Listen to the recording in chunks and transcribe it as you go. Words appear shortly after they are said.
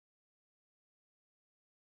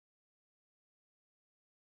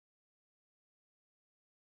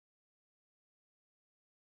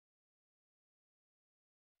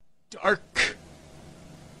Dark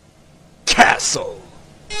Castle.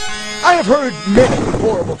 I have heard many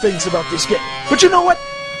horrible things about this game, but you know what?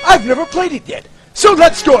 I've never played it yet. So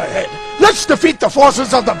let's go ahead. Let's defeat the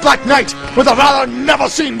forces of the Black Knight with a valor never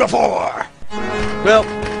seen before. Well,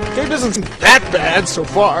 the game doesn't seem that bad so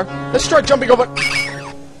far. Let's start jumping over.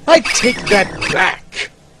 I take that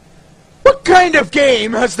back. What kind of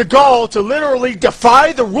game has the gall to literally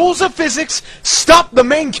defy the rules of physics, stop the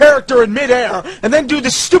main character in midair, and then do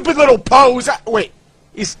this stupid little pose? Wait,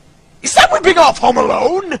 is that ripping off Home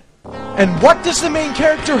Alone? And what does the main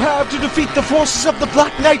character have to defeat the forces of the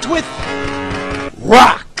Black Knight with?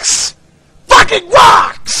 Rocks! Fucking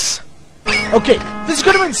rocks! Okay, this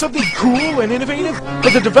could have been something cool and innovative,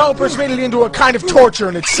 but the developers made it into a kind of torture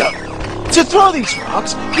in itself. To throw these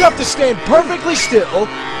rocks, you have to stand perfectly still,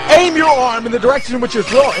 aim your arm in the direction in which you're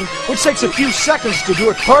throwing, which takes a few seconds to do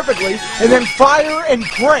it perfectly, and then fire and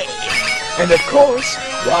pray. And of course,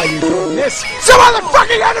 while you're doing this, some other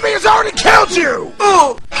fucking enemy has already killed you!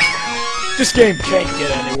 Oh! This game can't get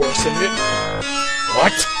any worse than it.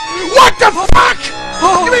 What? What the fuck?!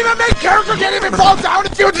 Oh. You mean my main character can't even fall down a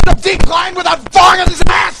few inches of decline without falling on his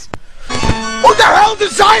ass?! Who the hell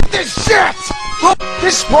designed this shit?!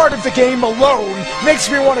 This part of the game alone makes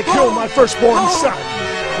me want to kill my firstborn son.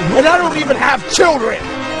 And I don't even have children!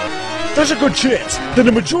 There's a good chance that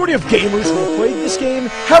the majority of gamers who have played this game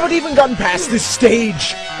haven't even gotten past this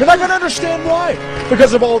stage. And I can understand why.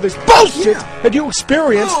 Because of all this bullshit that you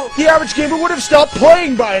experienced, the average gamer would have stopped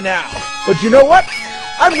playing by now. But you know what?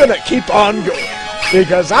 I'm gonna keep on going.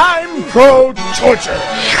 Because I'm pro-torture.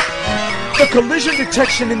 The collision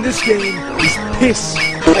detection in this game is piss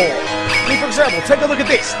poor. For example, take a look at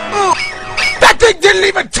this. That thing didn't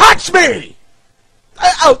even touch me!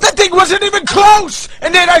 That thing wasn't even close!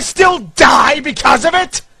 And then I still die because of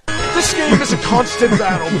it? This game is a constant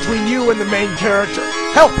battle between you and the main character.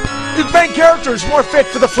 Hell, the main character is more fit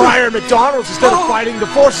for the fryer at McDonald's instead of fighting the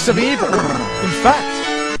forces of evil. In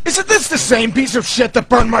fact, isn't this the same piece of shit that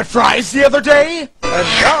burned my fries the other day? And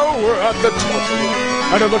now we're at the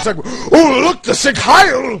torture. And it looks like, oh look, the sick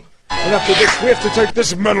Heil! And after this, we have to take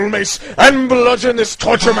this metal mace and bludgeon this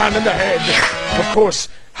torture man in the head. Of course,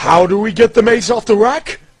 how do we get the mace off the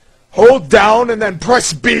rack? Hold down and then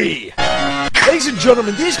press B. Ladies and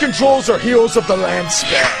gentlemen, these controls are heels of the land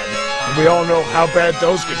span. And we all know how bad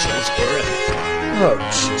those controls were. Oh,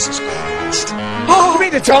 Jesus Christ. You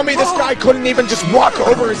mean to tell me this guy couldn't even just walk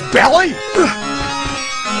over his belly?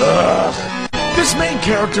 This main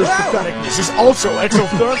character's patheticness is also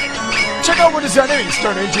exothermic. Check out what his enemies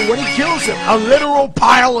turn into when he kills him. A literal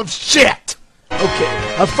pile of shit!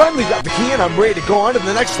 Okay, I've finally got the key and I'm ready to go on to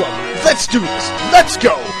the next level. Let's do this. Let's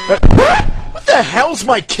go! What the hell's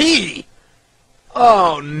my key?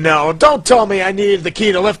 Oh no, don't tell me I needed the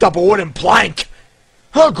key to lift up a wooden plank.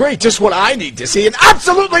 Oh great, just what I need to see. An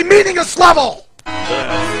absolutely meaningless level!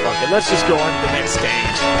 Fuck it, let's just go on to the next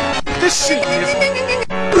stage. This scene is...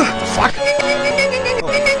 fuck?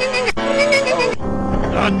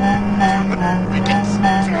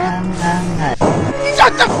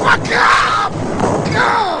 Shut the fuck up!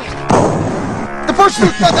 The person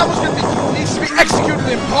who thought that was going to be needs to be executed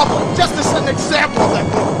in public, just to set an example of that.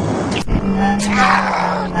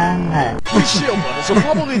 These shield levels are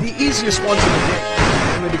probably the easiest ones in the game,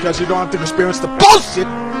 only because you don't have to experience the bullshit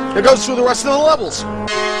that goes through the rest of the levels.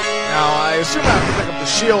 Now, I assume I have to pick up the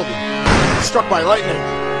shield and get struck by lightning.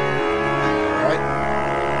 Alright.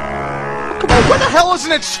 Come on, where the hell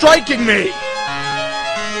isn't it striking me?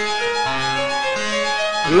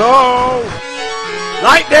 Hello?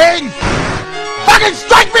 Lightning! Fucking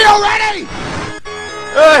strike me already!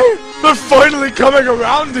 Hey, they're finally coming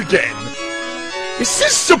around again. Is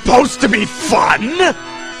this supposed to be fun?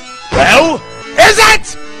 Well, is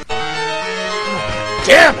it?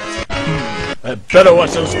 Damn it! I better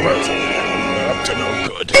watch those birds. They're up to no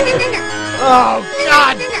good. Oh,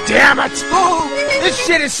 god damn it! This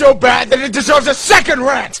shit is so bad that it deserves a second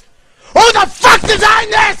rant! Who the fuck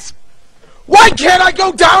designed this?! Why can't I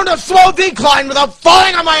go down a slow decline without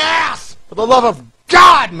falling on my ass? For the love of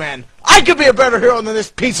God, man! I could be a better hero than this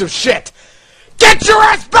piece of shit! Get your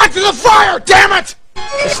ass back to the fire, damn it!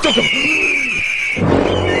 I still can...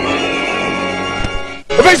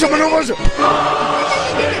 Evasive maneuvers! I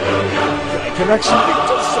can actually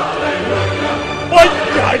do something!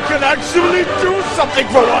 I can actually do something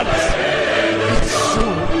for once! It's so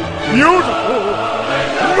beautiful!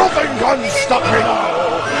 Nothing can stop me now!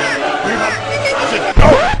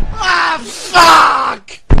 Ah,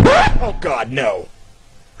 fuck! Oh god, no.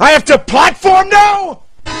 I have to platform now?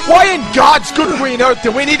 Why in God's good green earth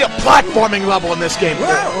do we need a platforming level in this game?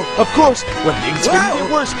 Of course, when things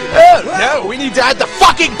get worse, no, we need to add the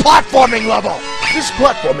fucking platforming level! This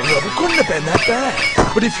platforming level couldn't have been that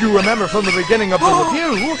bad. But if you remember from the beginning of the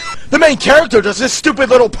review, the main character does this stupid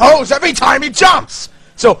little pose every time he jumps!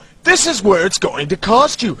 So, this is where it's going to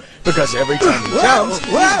cost you, because every time he jumps,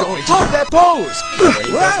 he's going to do that pose. When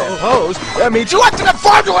he does that pose, that means you have to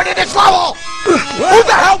conform to it in this level! Who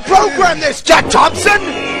the hell programmed this, Jack Thompson?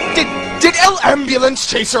 Did El Ambulance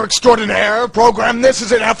Chaser Extraordinaire program this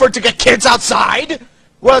as an effort to get kids outside?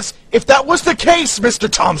 Well, if that was the case, Mr.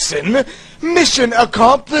 Thompson, mission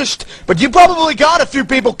accomplished. But you probably got a few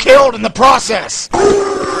people killed in the process.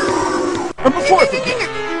 And before I forget,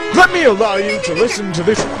 let me allow you to listen to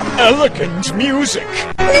this elegant music.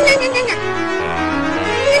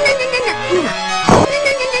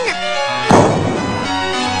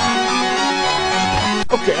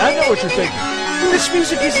 Okay, I know what you're thinking. This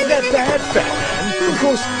music isn't that bad, fat man. Of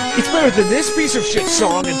course, it's better than this piece of shit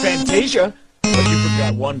song in Fantasia. But you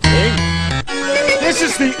forgot one thing. This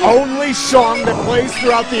is the only song that plays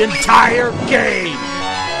throughout the entire game.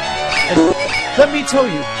 And let me tell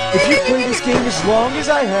you, if you play this game as long as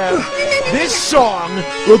I have, this song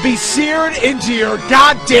will be seared into your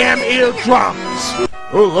goddamn eardrums.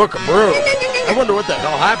 Oh, look, a broom. I wonder what the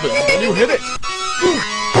hell happens when you hit it.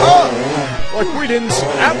 Oh, like we didn't see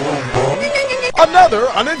that one. Another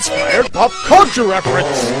uninspired pop culture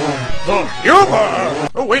reference. The humor.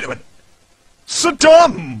 Oh, wait a minute.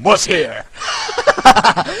 Saddam was here.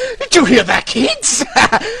 Did you hear that, kids?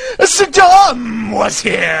 Saddam was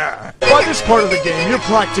here. By this part of the game, you're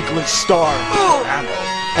practically starved for ammo.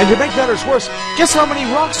 And to make matters worse, guess how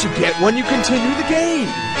many rocks you get when you continue the game?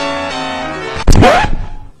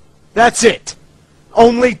 That's it.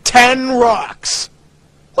 Only 10 rocks.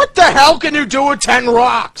 What the hell can you do with 10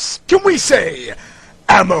 rocks? Can we say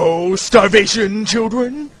ammo starvation,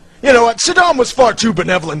 children? You know what? Saddam was far too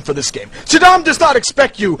benevolent for this game. Saddam does not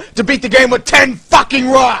expect you to beat the game with 10 fucking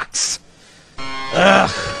rocks!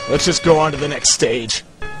 Let's just go on to the next stage.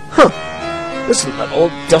 Huh. This level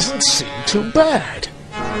doesn't seem too bad.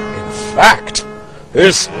 In fact,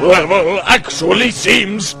 this level actually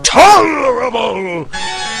seems tolerable!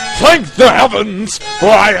 Thank the heavens, for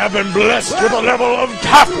I have been blessed with a level of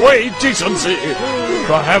halfway decency.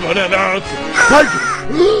 For heaven and earth, thank you.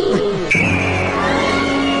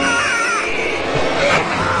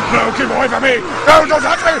 No, keep away from me! No, don't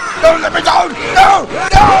touch me! Don't let me down! No!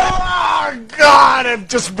 No! Oh, God, I've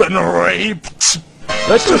just been raped!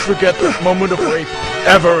 Let's just forget that moment of rape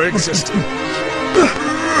ever existed.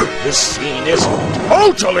 This scene is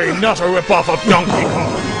totally not a ripoff of Donkey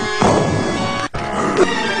Kong.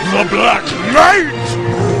 The Black Knight!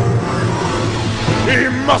 He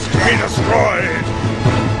must be destroyed!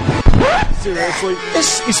 Seriously,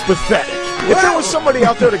 this is pathetic. If there was somebody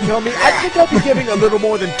out there to kill me, I think I'd be giving a little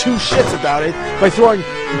more than 2 shits about it by throwing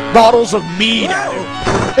bottles of mead at him.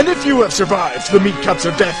 And if you have survived the meat cups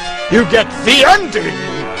of death, you get the ending!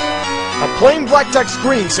 A plain black text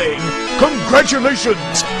screen saying,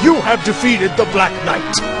 "Congratulations, you have defeated the Black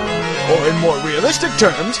Knight." Or in more realistic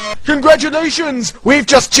terms, "Congratulations, we've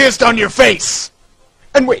just jizzed on your face."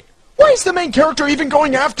 And wait, why is the main character even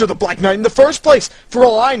going after the Black Knight in the first place? For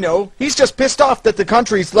all I know, he's just pissed off that the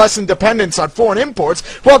country's lessened dependence on foreign imports,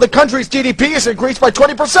 while the country's GDP has increased by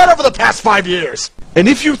 20% over the past 5 years. And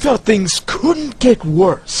if you thought things couldn't get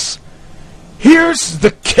worse, here's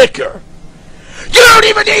the kicker. You don't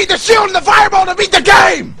even need the shield and the fireball to beat the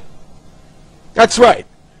game! That's right.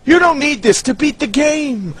 You don't need this to beat the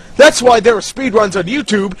game. That's why there are speedruns on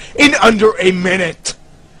YouTube in under a minute.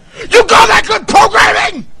 You call that good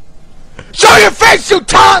programming? Show your face, you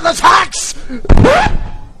talentless hacks!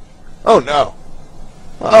 Oh no.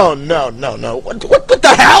 Oh no, no, no. What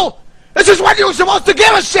the hell? This is when you were supposed to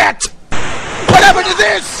give a shit! What happened to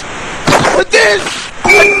this? This?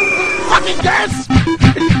 Fucking this?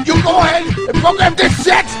 You go ahead and program this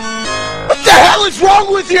shit? What the hell is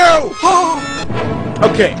wrong with you?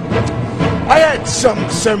 Okay, I had some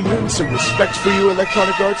semblance of respect for you,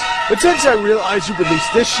 Electronic Arts, but since I realize you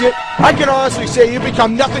released this shit, I can honestly say you've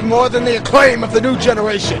become nothing more than the acclaim of the new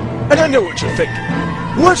generation. And I know what you're thinking.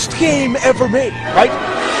 Worst game ever made, right?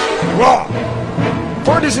 Wrong.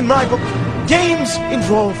 For it is in my book, games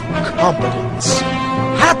involve competence.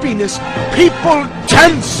 Happiness, people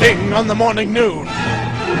dancing on the morning noon.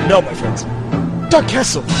 No, my friends, Dark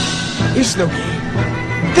Castle is no game.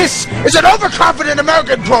 This is an overconfident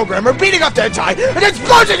American programmer beating up their tie and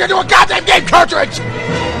exploding into a goddamn game cartridge!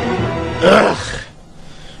 Ugh.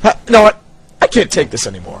 You know what? I can't take this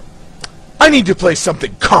anymore. I need to play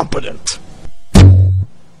something competent.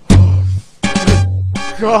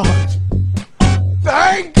 God.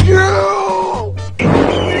 Thank you!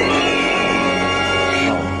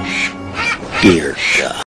 Dear.